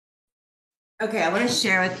Okay, I want to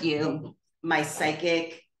share with you my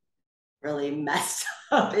psychic really messed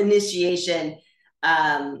up initiation.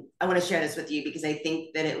 I want to share this with you because I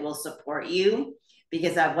think that it will support you.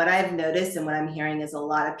 Because what I've noticed and what I'm hearing is a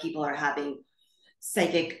lot of people are having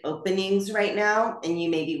psychic openings right now, and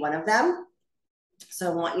you may be one of them.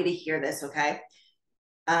 So I want you to hear this, okay?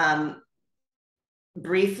 Um,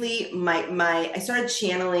 Briefly, my I started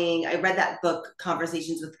channeling. I read that book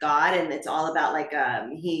Conversations with God, and it's all about like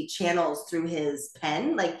he channels through his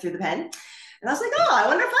pen, like through the pen. And I was like, oh, I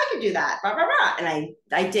wonder if I could do that. Blah, blah, blah. And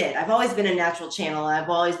I did. I've always been a natural channel. I've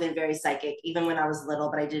always been very psychic, even when I was little,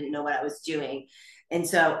 but I didn't know what I was doing. And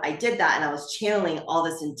so I did that, and I was channeling all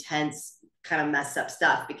this intense kind of messed up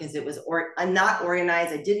stuff because it was I'm not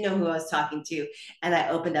organized. I didn't know who I was talking to, and I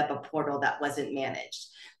opened up a portal that wasn't managed.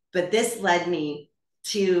 But this led me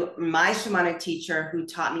to my shamanic teacher who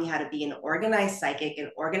taught me how to be an organized psychic and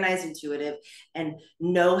organized intuitive and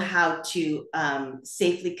know how to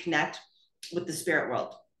safely connect with the spirit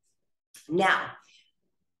world. Now,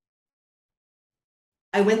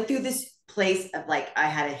 I went through this place of like, I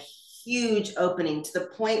had a huge opening to the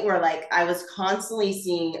point where like I was constantly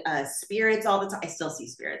seeing spirits all the time. I still see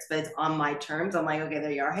spirits, but it's on my terms. I'm like, okay, there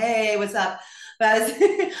you are. Hey, what's up? But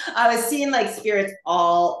I was seeing like spirits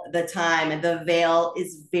all the time, and the veil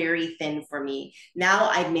is very thin for me. Now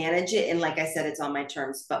I manage it, and like I said, it's on my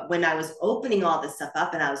terms. But when I was opening all this stuff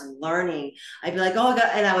up and I was learning, I'd be like, oh God,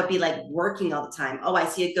 and I would be like working all the time. Oh, I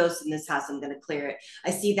see a ghost in this house. I'm going to clear it. I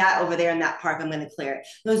see that over there in that park. I'm going to clear it.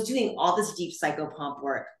 I was doing all this deep psychopomp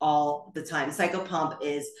work all the time. Psychopomp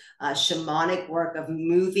is shamanic work of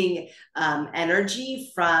moving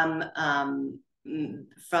energy from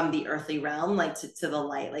the earthly realm, like to the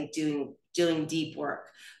light, like doing deep work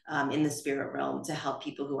in the spirit realm to help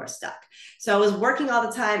people who are stuck. So I was working all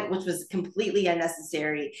the time, which was completely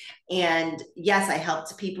unnecessary. And yes, I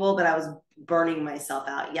helped people, but I was burning myself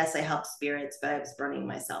out. Yes, I helped spirits, but I was burning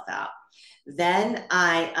myself out. Then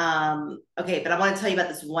okay, but I want to tell you about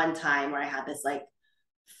this one time where I had this like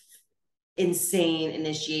insane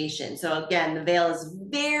initiation. So again, the veil is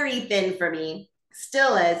very thin for me,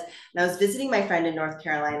 still is. And I was visiting my friend in North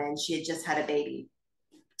Carolina, and she had just had a baby.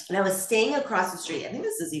 And I was staying across the street. I think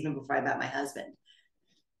this is even before I met my husband.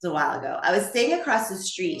 It's a while ago. I was staying across the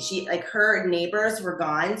street. She like her neighbors were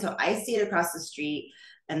gone, so I stayed across the street,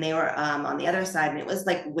 and they were on the other side, and it was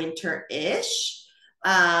like winter-ish.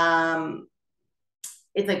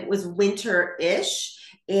 It's like it was winter-ish,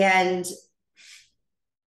 and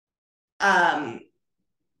it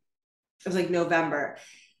was like November.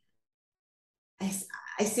 I,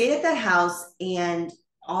 I stayed at that house, and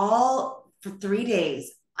all for 3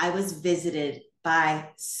 days, I was visited by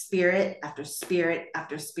spirit after spirit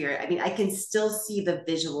after spirit. I mean, I can still see the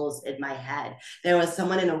visuals in my head. There was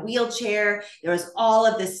someone in a wheelchair, there was all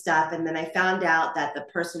of this stuff. And then I found out that the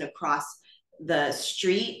person across the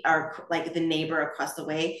street, or like the neighbor across the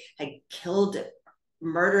way, had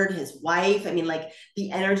murdered his wife. I mean, like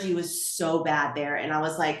the energy was so bad there. And I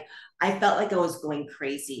was like, I felt like I was going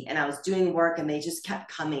crazy, and I was doing work and they just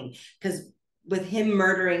kept coming because with him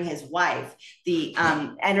murdering his wife, the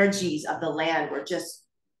energies of the land were just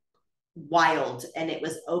wild, and it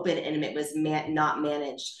was open, and it was not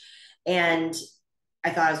managed. And I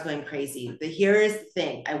thought I was going crazy. But here is the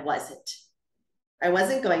thing, I wasn't. I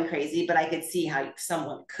wasn't going crazy, but I could see how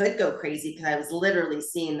someone could go crazy because I was literally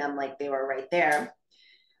seeing them like they were right there.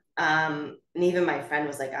 And even my friend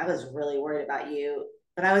was like, I was really worried about you.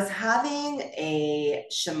 But I was having a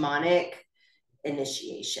shamanic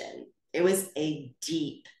initiation. It was a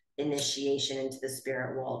deep initiation into the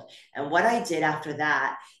spirit world. And what I did after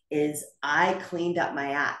that is I cleaned up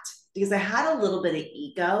my act because I had a little bit of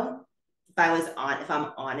ego. If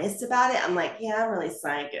I'm honest about it, I'm like, yeah, I'm really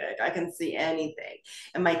psychic. I can see anything.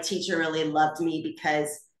 And my teacher really loved me because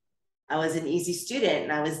I was an easy student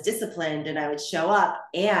and I was disciplined and I would show up,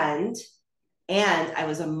 and I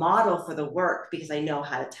was a model for the work because I know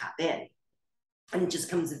how to tap in. And it just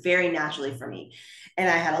comes very naturally for me. And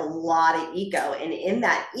I had a lot of ego. And in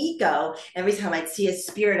that ego, every time I'd see a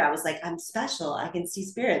spirit, I was like, I'm special. I can see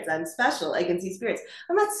spirits. I'm special. I can see spirits.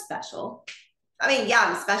 I'm not special. I mean, yeah,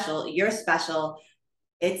 I'm special. You're special.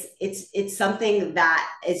 It's something that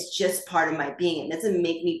is just part of my being. It doesn't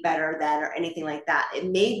make me better than or anything like that. It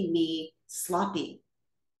made me sloppy.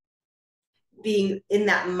 Being in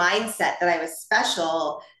that mindset that I was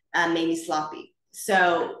special made me sloppy.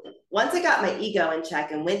 So once I got my ego in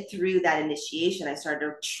check and went through that initiation, I started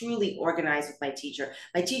to truly organize with my teacher.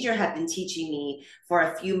 My teacher had been teaching me for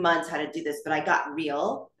a few months how to do this, but I got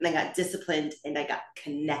real and I got disciplined and I got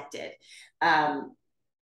connected.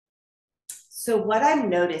 So what I'm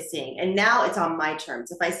noticing, and now it's on my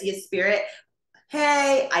terms. If I see a spirit,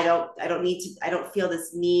 hey, I don't feel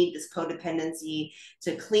this need, this codependency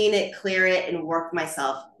to clean it, clear it, and work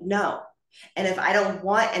myself. No. And if I don't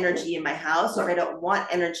want energy in my house, or if I don't want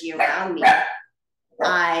energy around me,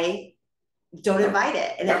 I don't invite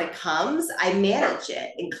it. And if it comes, I manage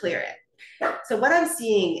it and clear it. So what I'm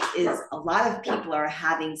seeing is a lot of people are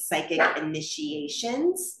having psychic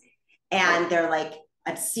initiations, and they're like,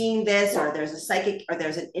 I'm seeing this, or there's a psychic, or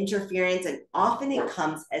there's an interference, and often it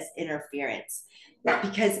comes as interference.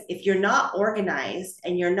 Because if you're not organized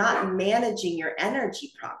and you're not managing your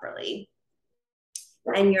energy properly,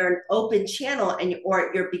 and you're an open channel,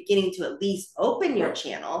 or you're beginning to at least open your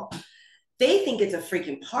channel, they think it's a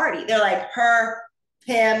freaking party. They're like, her,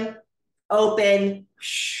 him, open.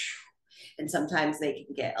 And sometimes they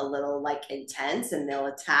can get a little like intense, and they'll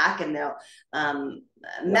attack, and they'll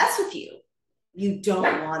mess with you. You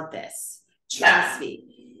don't want this. Trust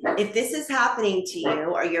me. If this is happening to you,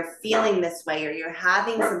 or you're feeling this way, or you're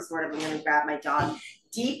having some sort of, I'm going to grab my dog,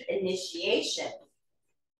 deep initiation,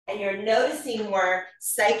 and you're noticing more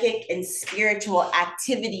psychic and spiritual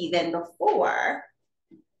activity than before,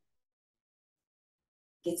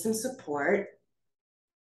 get some support,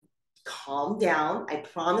 calm down. I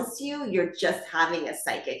promise you, you're just having a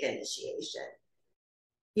psychic initiation.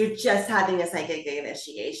 You're just having a psychic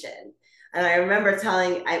initiation. And I remember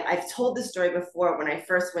I've told this story before, when I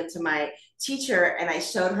first went to my teacher and I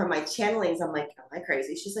showed her my channelings. I'm like, am I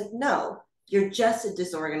crazy? She's like, no, you're just a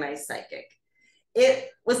disorganized psychic. It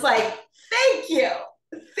was like, thank you.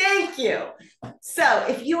 Thank you. So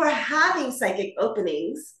if you are having psychic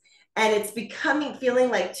openings and it's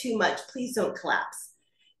feeling like too much, please don't collapse.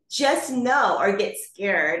 Just know, or get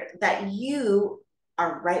scared, that you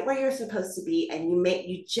are right where you're supposed to be, and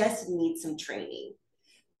you just need some training.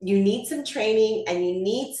 You need some training, and you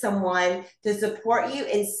need someone to support you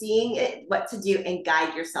in seeing it, what to do, and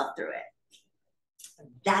guide yourself through it.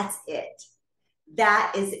 That's it.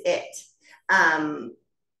 That is it.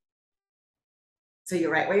 So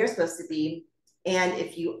you're right where you're supposed to be. And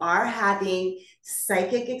if you are having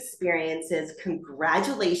psychic experiences,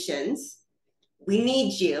 congratulations. We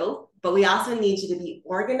need you, but we also need you to be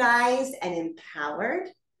organized and empowered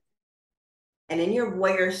and in your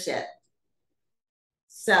warriorship.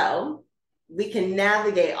 So we can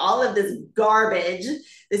navigate all of this garbage,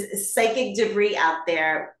 this psychic debris out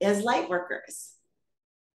there as light workers.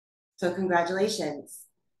 So congratulations.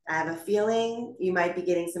 I have a feeling you might be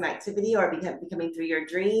getting some activity, or becoming through your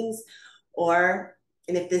dreams, and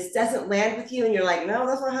if this doesn't land with you and you're like, no,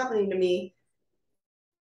 that's not happening to me,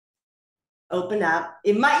 open up.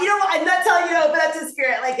 It might, I'm not telling you to open up to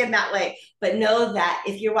spirit like in that way, but know that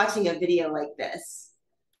if you're watching a video like this,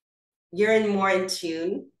 you're more in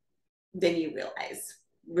tune than you realize,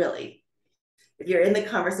 really. If you're in the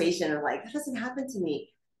conversation of like, that doesn't happen to me,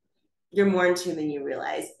 you're more in tune than you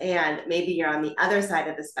realize. And maybe you're on the other side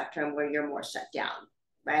of the spectrum where you're more shut down,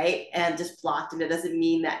 right? And just blocked. And it doesn't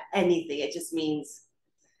mean that anything. It just means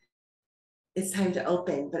it's time to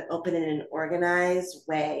open, but open in an organized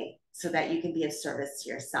way so that you can be of service to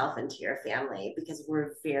yourself and to your family, because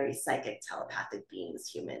we're very psychic, telepathic beings,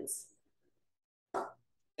 humans.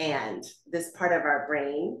 And this part of our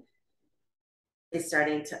brain is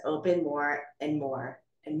starting to open more and more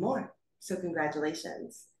and more. So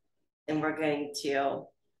congratulations. And we're going to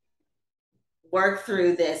work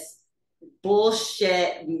through this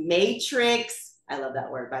bullshit matrix. I love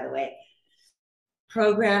that word, by the way.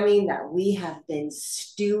 Programming that we have been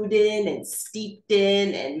stewed in and steeped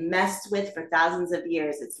in and messed with for thousands of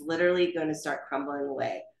years. It's literally going to start crumbling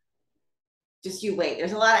away. Just you wait.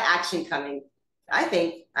 There's a lot of action coming, I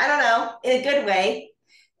think. I don't know, in a good way.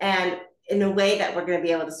 And in a way that we're going to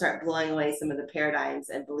be able to start blowing away some of the paradigms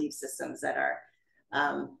and belief systems that are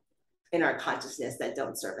in our consciousness that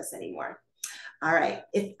don't serve us anymore. All right.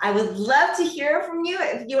 I would love to hear from you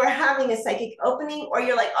if you are having a psychic opening, or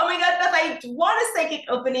you're like, oh my God, Beth, I want a psychic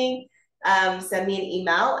opening. Send me an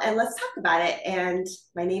email and let's talk about it. And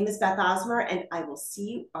my name is Beth Osmer, and I will see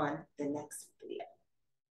you on the next